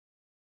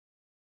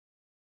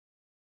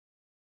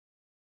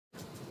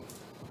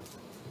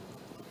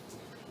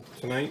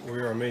Tonight we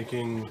are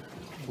making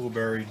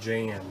blueberry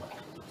jam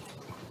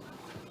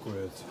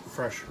with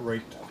fresh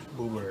raked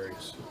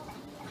blueberries.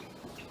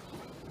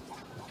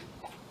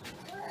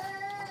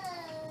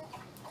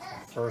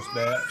 First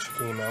batch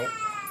came out,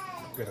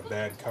 got a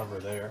bad cover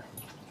there.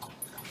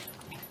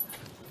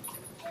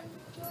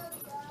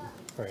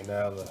 Right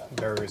now the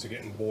berries are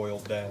getting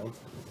boiled down.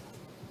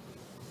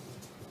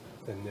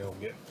 Then they'll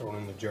get thrown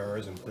in the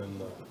jars and put in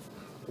the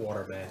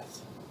water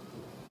bath.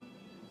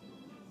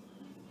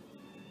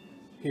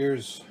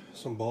 Here's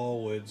some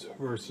ball lids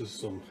versus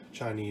some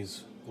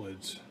Chinese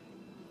lids.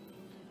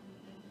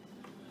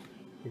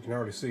 You can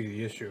already see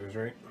the issues,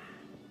 right?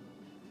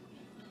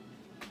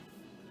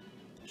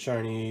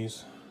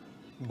 Chinese,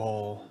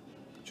 ball,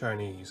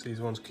 Chinese.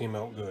 These ones came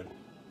out good.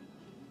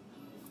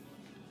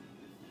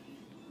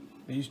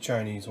 These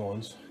Chinese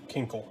ones,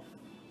 kinkle.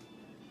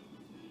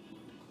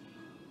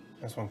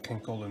 This one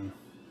kinkled in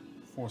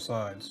 4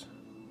 sides.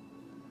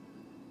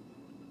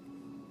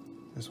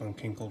 This one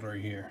kinkled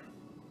right here.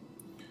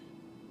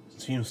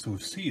 It seems to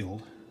have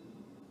sealed.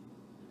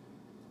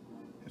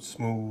 It's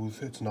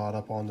smooth, it's not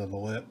up onto the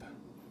lip.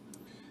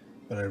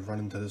 But I've run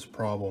into this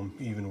problem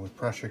even with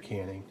pressure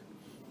canning.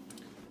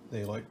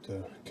 They like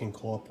to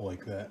kinkle up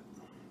like that,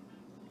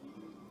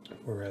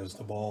 whereas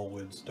the ball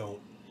lids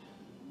don't.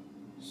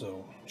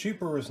 So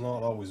cheaper is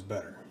not always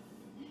better.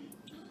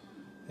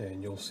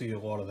 And you'll see a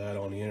lot of that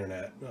on the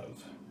internet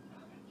of,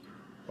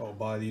 oh,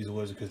 buy these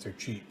lids because they're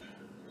cheap.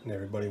 And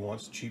everybody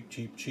wants cheap,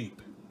 cheap,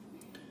 cheap.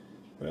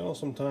 Well,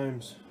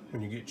 sometimes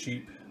when you get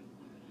cheap,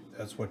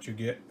 that's what you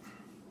get.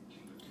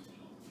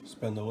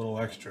 Spend a little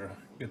extra,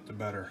 get the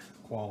better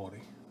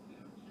quality.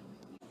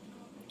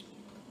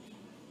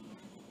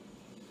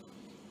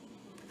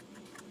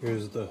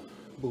 Here's the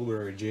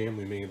blueberry jam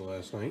we made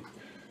last night.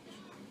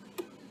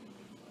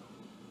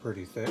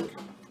 Pretty thick.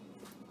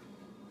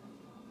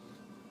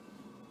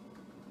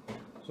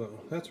 So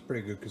that's a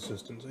pretty good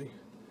consistency.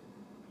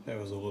 That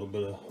was a little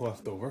bit of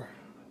leftover.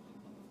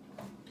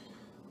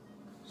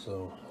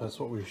 So that's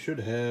what we should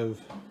have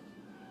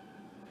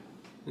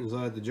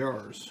inside the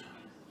jars.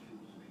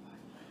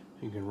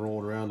 You can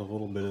roll it around a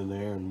little bit in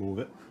there and move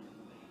it.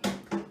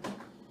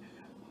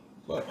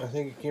 But I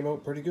think it came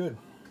out pretty good.